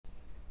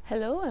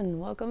Hello and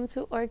welcome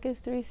to Orchids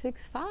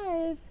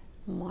 365.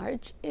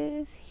 March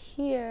is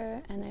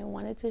here and I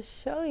wanted to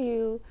show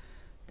you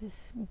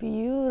this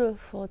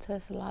beautiful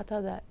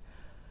tessellata that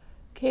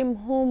came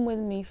home with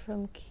me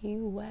from Key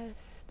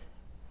West.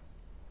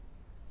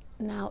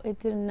 Now it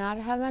did not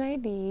have an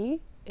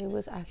ID. It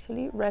was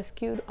actually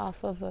rescued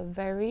off of a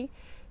very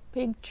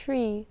big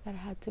tree that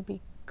had to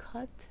be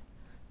cut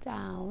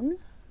down,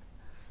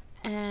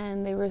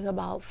 and there was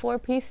about 4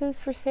 pieces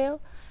for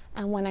sale.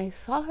 And when I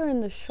saw her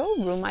in the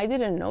showroom, I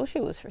didn't know she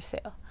was for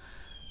sale.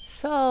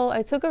 So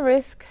I took a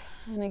risk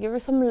and I gave her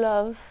some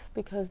love,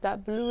 because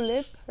that blue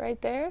lip right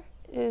there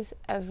is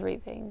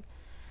everything.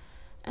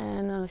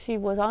 And she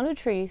was on a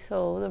tree,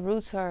 so the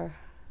roots are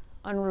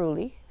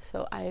unruly.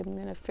 So I'm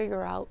gonna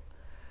figure out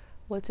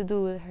what to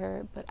do with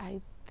her, but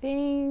I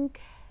think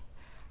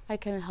I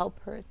can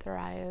help her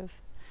thrive.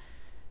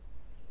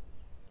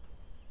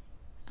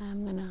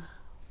 I'm gonna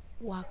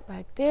walk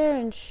back there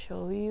and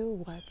show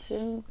you what's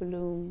in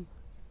bloom.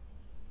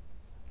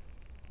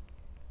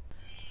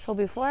 So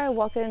before I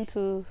walk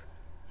into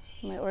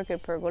my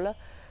orchid pergola,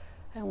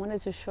 I wanted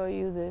to show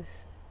you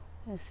this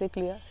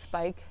Encyclia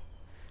spike.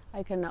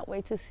 I cannot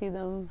wait to see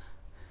them.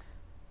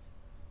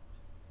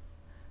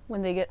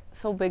 When they get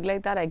so big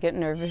like that, I get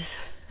nervous.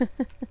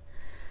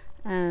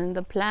 And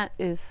the plant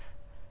is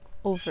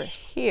over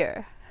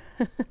here.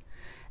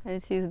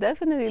 And she's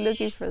definitely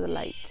looking for the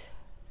light.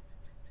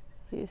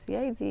 Here's the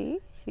ID.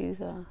 She's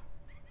a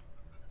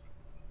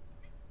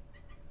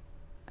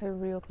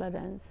real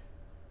Cladence.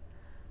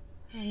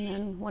 And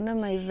then one of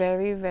my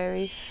very,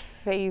 very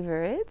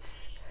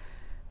favorites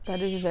that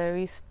is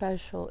very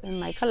special in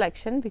my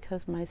collection,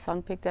 because my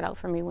son picked it out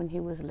for me when he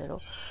was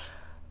little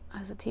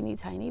as a teeny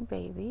tiny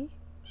baby.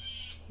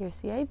 Here's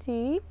the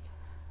ID.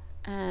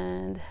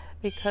 And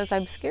because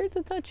I'm scared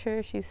to touch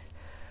her, she's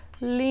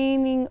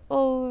leaning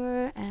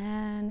over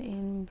and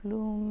in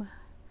bloom.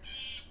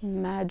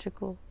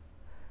 Magical.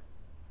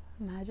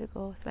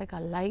 Magical. It's like a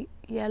light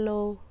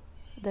yellow,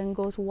 then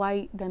goes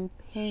white, then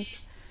pink,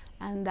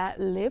 and that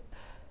lip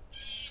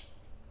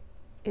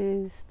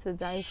is to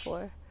die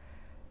for.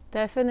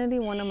 Definitely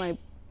one of my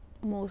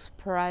most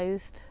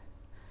prized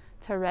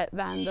Tourette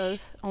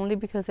vandas, only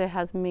because it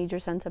has major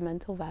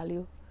sentimental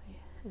value.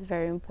 It's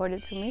very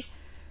important to me.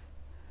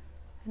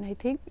 And I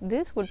think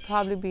this would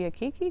probably be a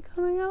Kiki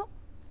coming out,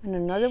 and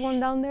another one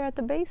down there at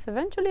the base.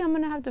 Eventually I'm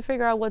gonna have to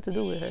figure out what to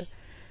do with her.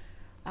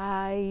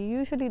 I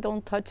usually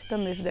don't touch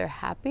them if they're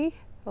happy.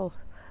 Oh,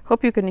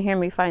 hope you can hear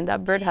me fine.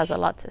 That bird has a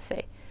lot to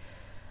say.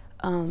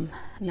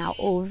 Now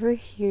over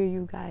here,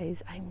 you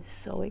guys, I'm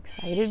so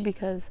excited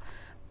because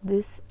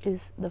this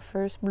is the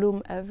first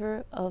bloom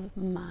ever of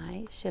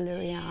my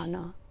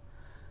Schilleriana.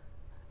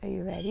 Are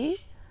you ready?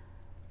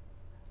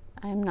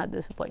 I'm not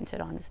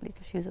disappointed, honestly,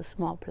 because she's a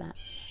small plant.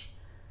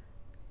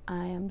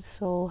 I am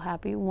so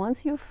happy.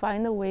 Once you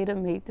find a way to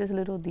make this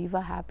little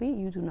diva happy,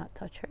 you do not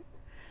touch her.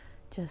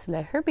 Just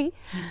let her be.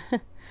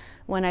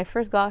 When I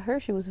first got her,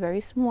 she was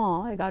very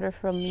small. I got her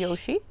from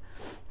Yoshi,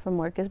 from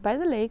Orchids by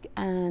the Lake,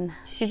 and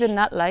she did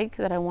not like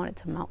that I wanted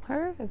to mount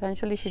her.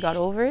 Eventually she got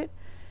over it.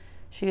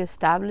 She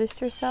established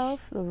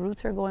herself. The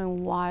roots are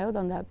going wild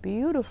on that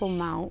beautiful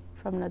mount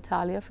from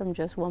Natalia from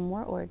Just One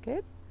More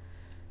Orchid.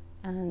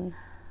 And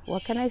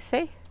what can I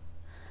say?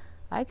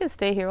 I could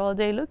stay here all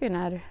day looking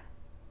at her.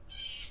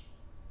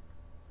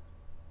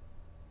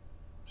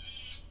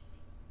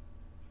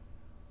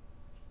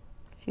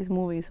 She's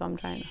moving, so I'm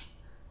trying to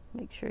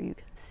make sure you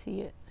can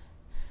see it.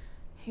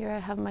 Here I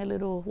have my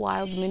little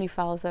wild mini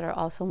phals that are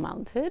also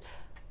mounted.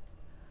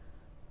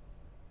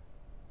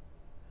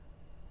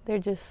 They're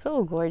just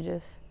so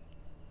gorgeous.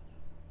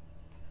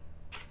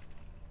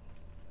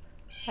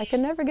 I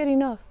can never get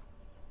enough.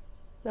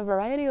 The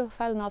variety of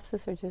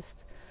Phalaenopsis are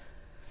just...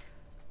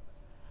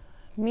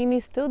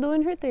 Mimi's still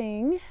doing her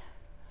thing.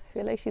 I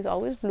feel like she's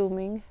always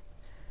blooming.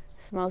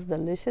 Smells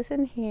delicious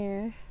in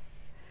here.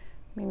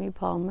 Mimi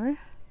Palmer.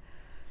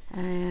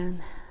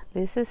 And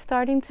this is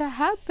starting to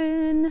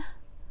happen.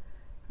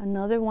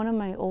 Another one of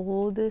my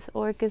oldest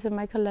orchids in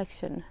my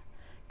collection.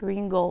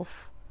 Green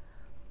Gulf.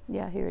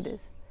 Yeah, here it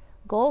is.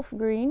 Gulf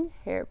Green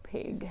Hair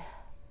Pig.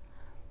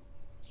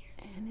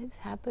 And it's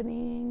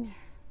happening.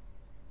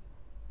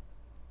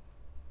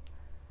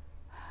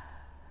 I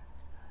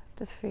have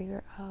to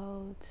figure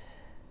out.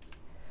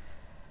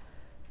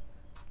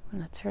 I'm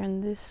gonna turn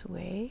this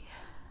way.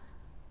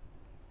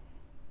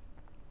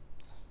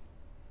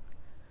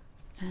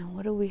 And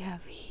what do we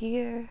have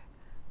here?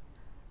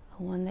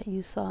 The one that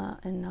you saw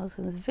in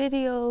Nelson's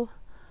video.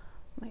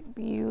 My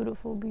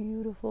beautiful,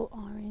 beautiful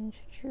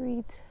orange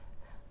treat.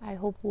 I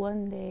hope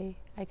one day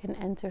I can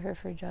enter her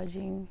for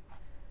judging.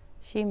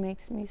 She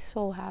makes me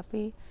so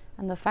happy.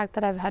 And the fact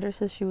that I've had her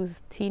since she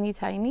was teeny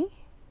tiny.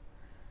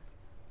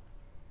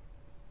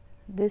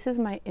 This is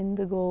my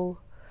indigo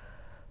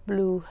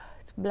blue.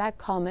 It's Black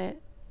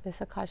Comet.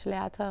 It's a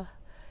Cashleata,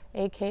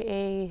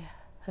 aka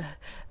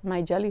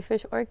my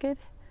jellyfish orchid.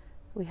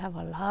 We have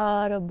a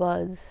lot of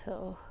buds,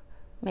 so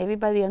maybe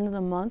by the end of the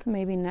month,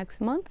 maybe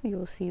next month,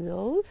 you'll see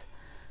those.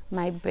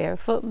 my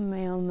barefoot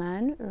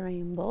mailman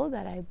rainbow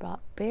that I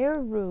brought bare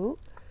root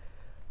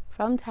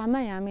from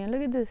Miami. And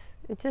look at this,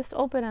 it just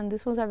opened and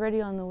this one's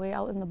already on the way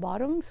out in the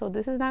bottom, so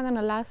this is not going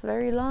to last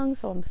very long.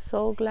 So I'm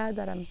so glad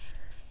that I'm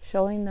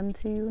showing them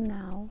to you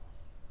now.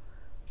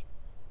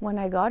 When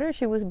I got her,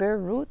 she was bare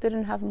root,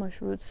 didn't have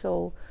much roots,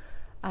 so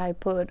I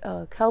put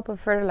kelp and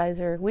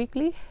fertilizer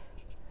weekly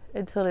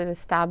until it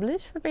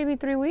established for maybe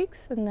 3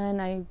 weeks, and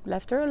then I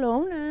left her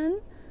alone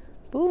and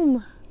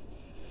boom.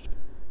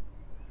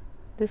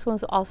 This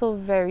one's also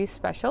very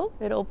special.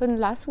 It opened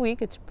last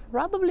week. It's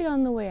probably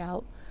on the way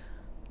out.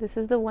 This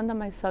is the one that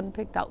my son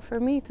picked out for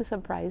me to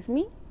surprise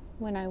me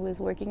when I was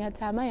working at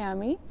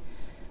Miami.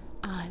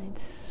 And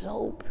it's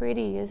so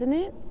pretty, isn't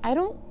it? I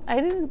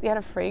didn't get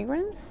a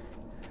fragrance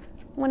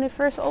when it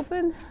first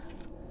opened,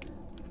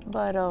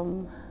 but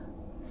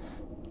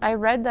I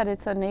read that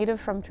it's a native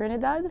from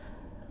Trinidad,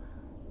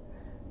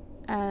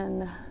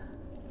 and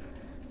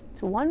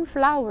it's one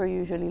flower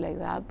usually like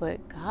that,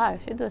 but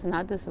gosh, it does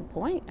not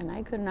disappoint, and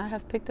I could not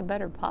have picked a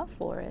better pot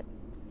for it.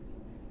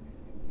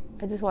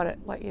 I just want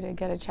you to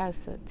get a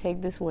chance to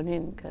take this one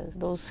in, because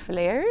those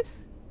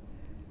flares,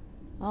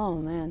 oh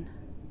man,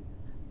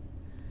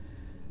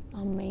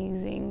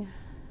 amazing.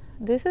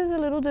 This is a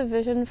little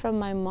division from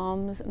my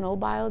mom's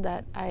nobile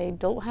that I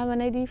don't have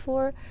an ID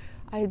for.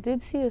 I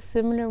did see a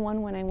similar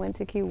one when I went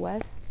to Key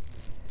West,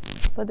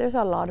 but there's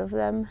a lot of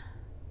them.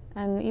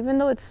 And even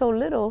though it's so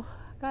little,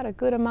 I got a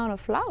good amount of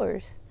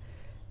flowers.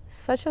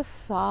 Such a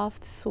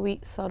soft,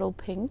 sweet, subtle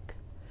pink.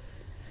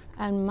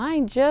 And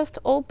mine just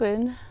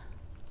opened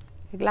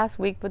like last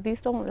week, but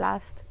these don't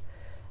last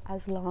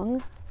as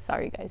long.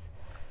 Sorry guys,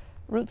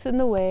 roots in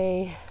the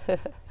way.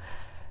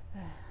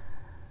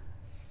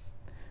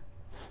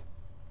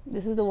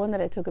 This is the one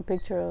that I took a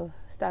picture of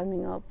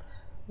standing up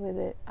with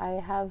it. I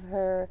have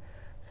her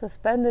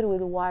suspended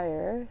with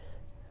wires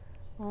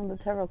on the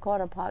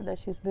terracotta pot that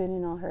she's been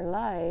in all her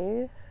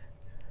life,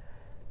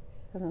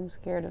 because I'm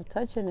scared of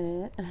touching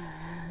it.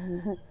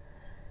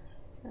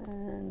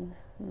 And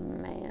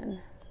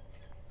man,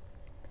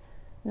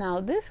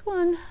 now this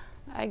one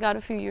I got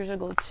a few years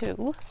ago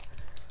too,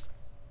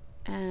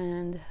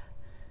 and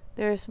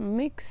there's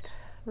mixed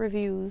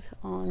reviews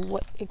on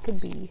what it could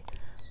be.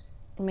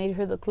 I made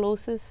her the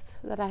closest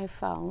that I have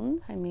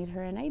found. I made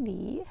her an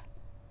ID.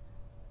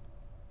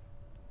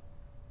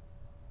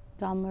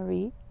 Dawn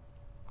Marie.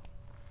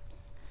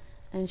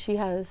 And she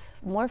has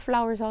more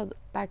flowers out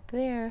back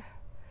there.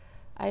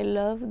 I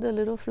love the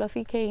little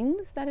fluffy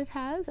canes that it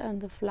has,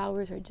 and the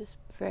flowers are just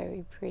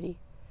very pretty.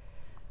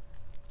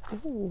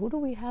 Ooh, who do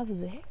we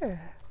have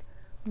there?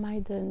 My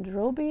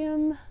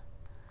Dendrobium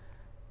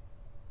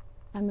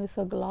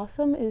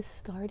Amethoglossum is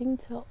starting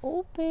to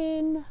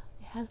open.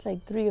 It has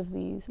like 3 of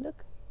these.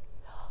 Look,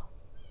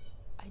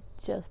 I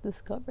just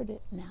discovered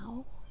it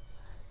now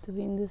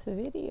doing this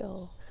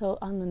video. So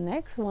on the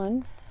next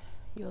one,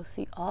 you'll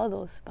see all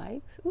those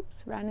spikes. Oops,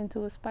 ran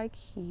into a spike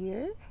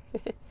here.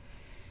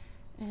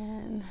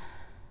 And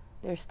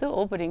they're still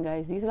opening,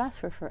 guys. These last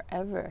for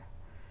forever.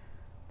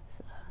 It's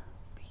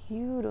a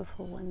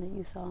beautiful one that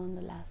you saw in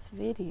the last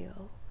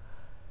video.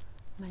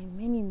 My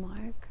mini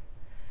mark.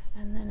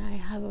 And then I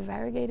have a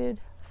variegated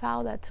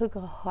fowl that took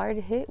a hard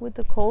hit with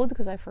the cold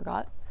because I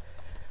forgot.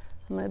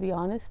 I'm gonna be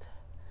honest.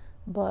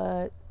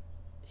 But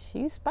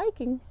she's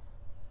spiking.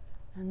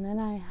 And then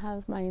I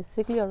have my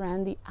Encyclia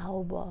Randy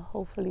Alba.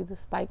 Hopefully the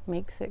spike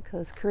makes it,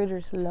 because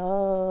critters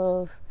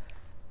love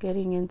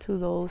getting into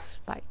those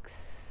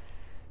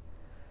spikes.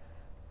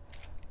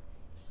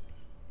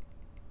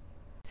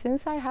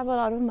 Since I have a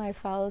lot of my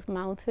fowls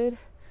mounted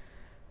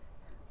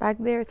back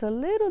there, it's a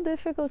little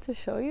difficult to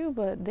show you,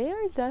 but they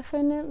are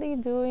definitely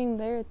doing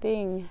their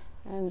thing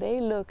and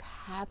they look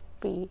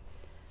happy.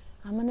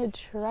 I'm gonna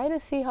try to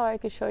see how I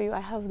can show you. I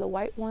have the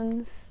white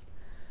ones,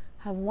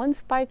 have one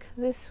spike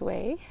this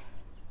way,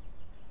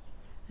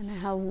 and I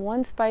have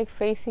one spike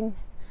facing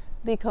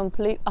the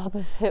complete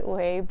opposite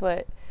way,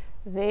 but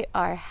they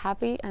are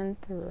happy and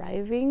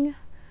thriving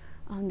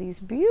on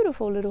these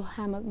beautiful little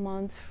hammock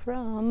mounds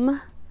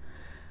from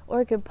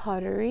Orchid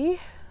Pottery,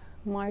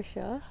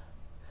 Marcia.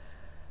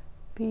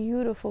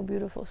 Beautiful,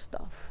 beautiful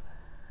stuff.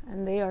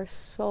 And they are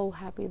so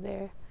happy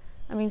there.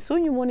 I mean,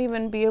 soon you won't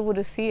even be able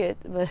to see it,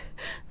 but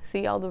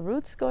see all the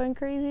roots going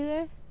crazy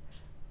there?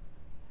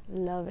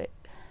 Love it.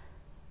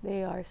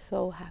 They are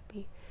so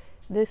happy.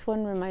 This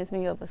one reminds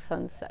me of a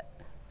sunset.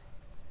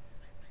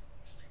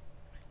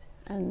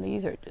 And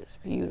these are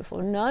just beautiful.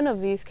 None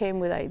of these came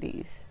with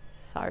IDs.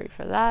 Sorry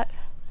for that.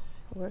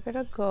 We're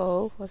gonna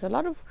go. There's a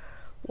lot of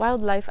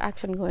wildlife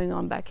action going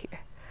on back here.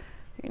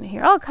 You're gonna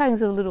hear all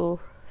kinds of little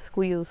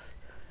squeals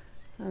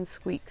and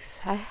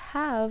squeaks. I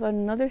have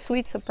another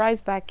sweet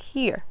surprise back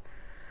here.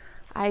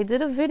 I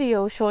did a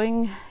video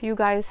showing you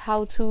guys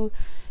how to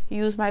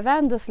use my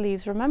Vanda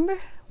sleeves, remember?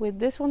 With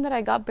this one that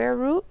I got bare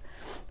root,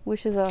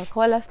 which is a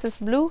Coelestis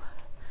blue,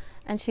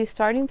 and she's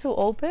starting to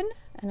open,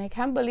 and I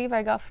can't believe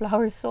I got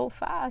flowers so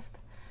fast,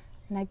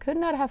 and I could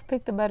not have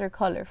picked a better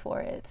color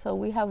for it. So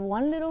we have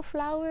one little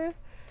flower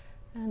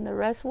and the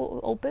rest will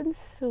open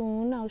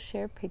soon. I'll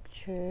share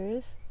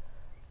pictures.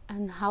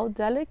 And how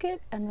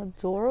delicate and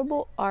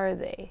adorable are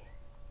they?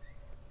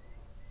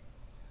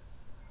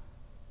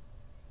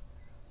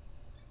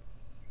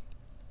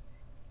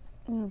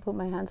 I'm gonna put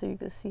my hand so you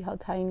can see how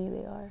tiny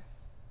they are.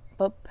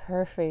 But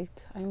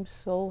perfect. I'm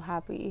so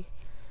happy.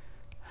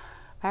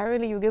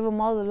 Apparently you give them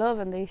all the love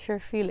and they sure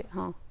feel it,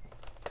 huh?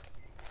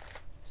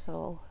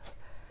 So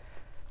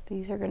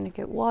these are gonna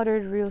get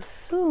watered real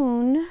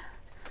soon.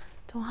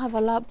 Don't have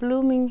a lot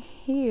blooming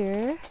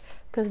here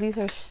because these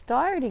are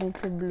starting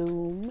to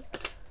bloom.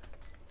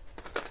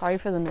 Sorry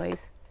for the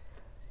noise.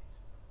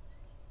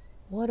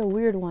 What a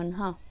weird one,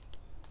 huh?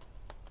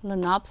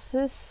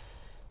 Lenopsis.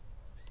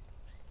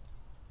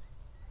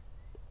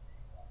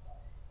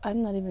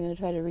 I'm not even gonna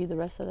try to read the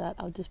rest of that.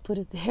 I'll just put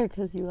it there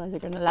because you guys are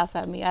gonna laugh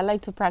at me. I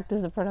like to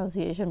practice the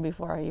pronunciation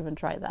before I even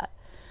try that.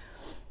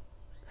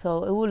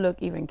 So it will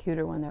look even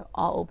cuter when they're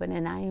all open.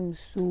 And I am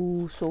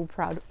so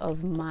proud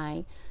of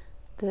my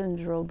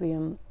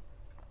Dendrobium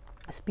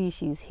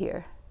species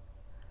here.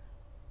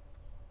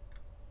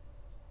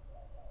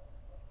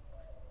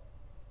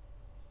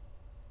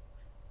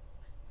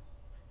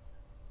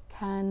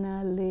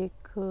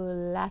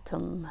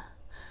 Canaliculatum.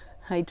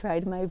 I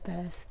tried my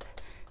best.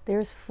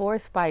 There's 4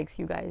 spikes,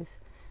 you guys.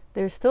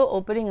 They're still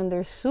opening and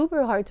they're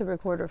super hard to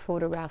record or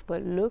photograph,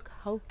 but look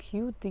how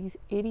cute these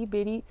itty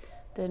bitty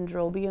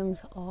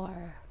Dendrobiums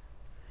are.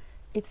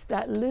 It's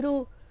that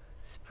little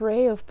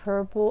spray of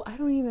purple. I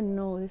don't even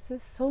know. There's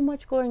just so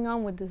much going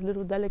on with this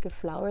little delicate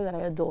flower that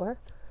I adore.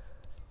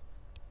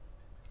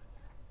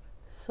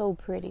 So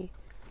pretty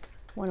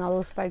when all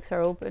those spikes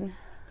are open.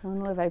 I don't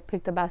know if I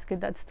picked a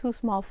basket that's too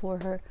small for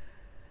her.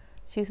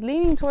 She's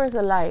leaning towards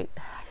the light.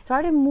 I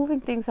started moving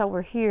things that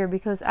were here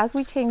because as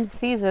we changed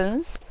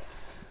seasons,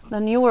 the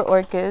newer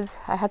orchids,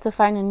 I had to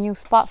find a new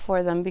spot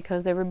for them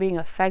because they were being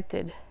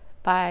affected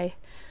by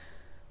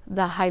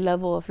the high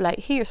level of light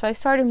here. So I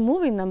started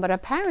moving them, but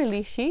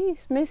apparently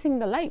she's missing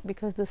the light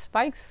because the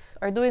spikes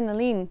are doing the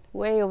lean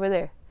way over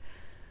there.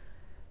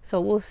 So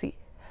we'll see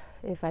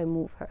if I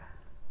move her.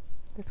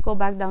 Let's go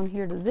back down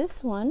here to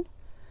this one.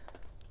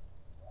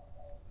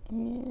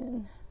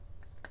 And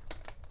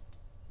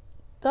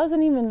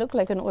doesn't even look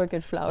like an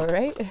orchid flower,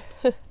 right?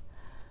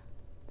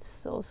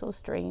 So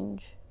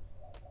strange.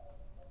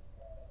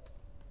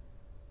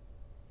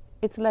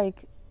 It's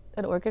like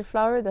an orchid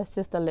flower that's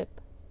just a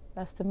lip.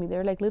 That's to me,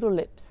 they're like little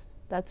lips.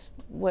 That's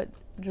what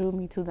drew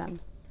me to them.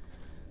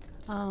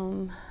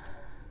 I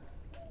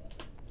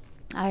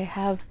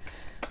have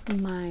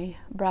my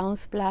brown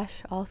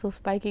splash also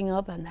spiking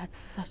up, and that's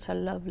such a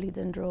lovely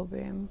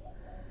Dendrobium.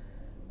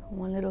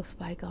 One little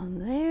spike on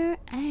there,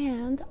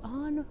 and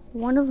on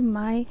one of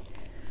my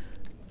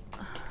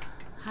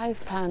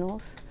hive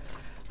panels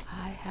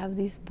I have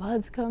these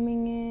buds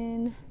coming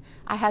in.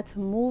 I had to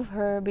move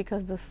her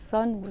because the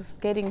sun was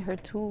getting her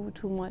too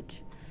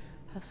much.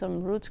 Have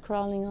some roots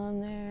crawling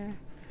on there,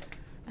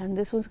 and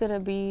this one's gonna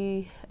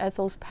be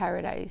Ethel's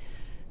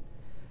Paradise,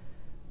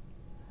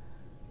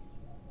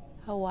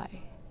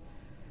 Hawaii.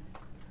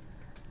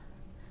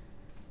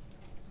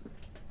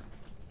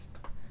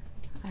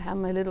 I have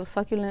my little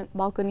succulent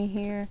balcony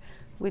here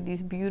with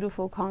these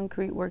beautiful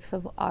concrete works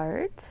of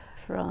art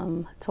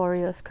from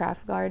Toria's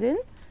Craft Garden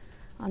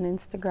on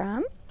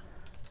Instagram.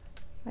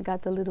 I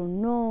got the little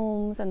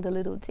gnomes and the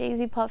little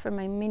daisy pot for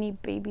my mini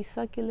baby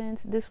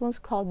succulents. This one's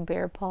called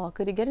Bear Paw.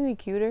 Could it get any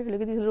cuter?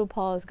 Look at these little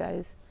paws,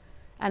 guys.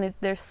 And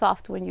they're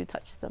soft when you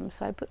touch them.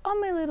 So I put all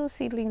my little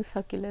seedling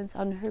succulents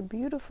on her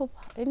beautiful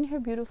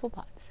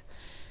pots.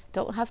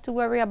 Don't have to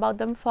worry about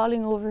them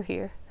falling over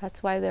here.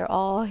 That's why they're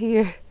all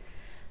here.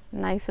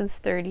 Nice and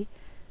sturdy.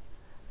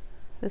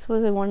 This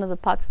was in one of the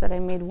pots that I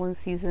made one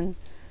season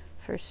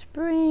for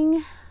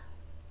spring.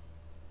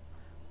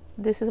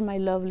 This is my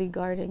lovely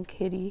garden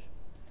kitty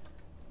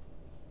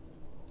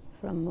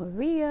from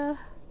Maria.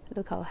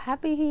 Look how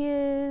happy he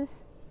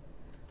is.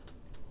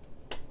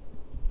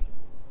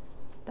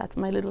 That's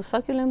my little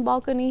succulent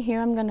balcony. Here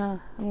I'm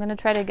gonna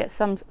try to get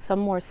some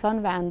more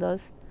sun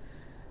vandas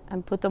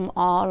and put them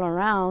all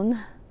around.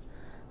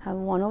 Have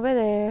one over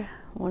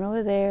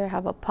there,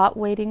 have a pot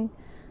waiting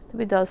to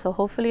be done. So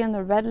hopefully in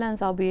the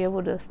Redlands I'll be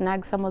able to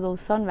snag some of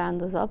those sun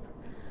vandas up.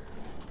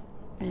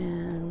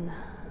 And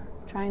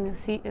trying to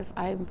see if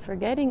I'm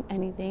forgetting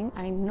anything.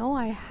 I know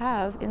I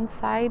have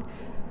inside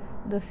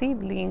the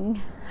seedling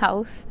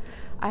house,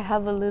 I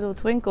have a little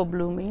twinkle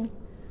blooming,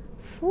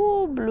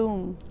 full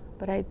bloom,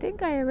 but I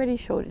think I already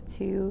showed it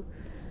to you.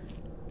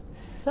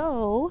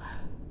 So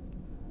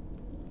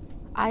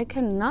I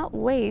cannot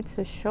wait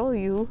to show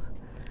you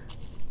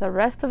the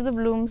rest of the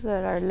blooms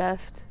that are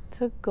left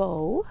to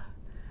go.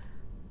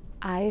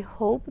 I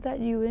hope that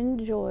you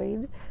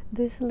enjoyed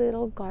this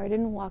little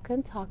garden walk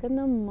and talk in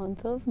the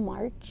month of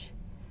March.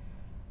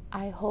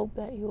 I hope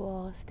that you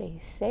all stay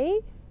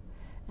safe,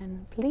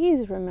 and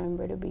please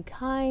remember to be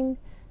kind.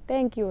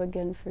 Thank you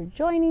again for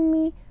joining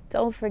me.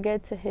 Don't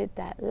forget to hit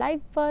that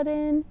like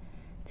button.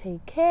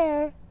 Take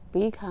care.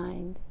 Be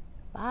kind.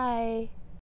 Bye.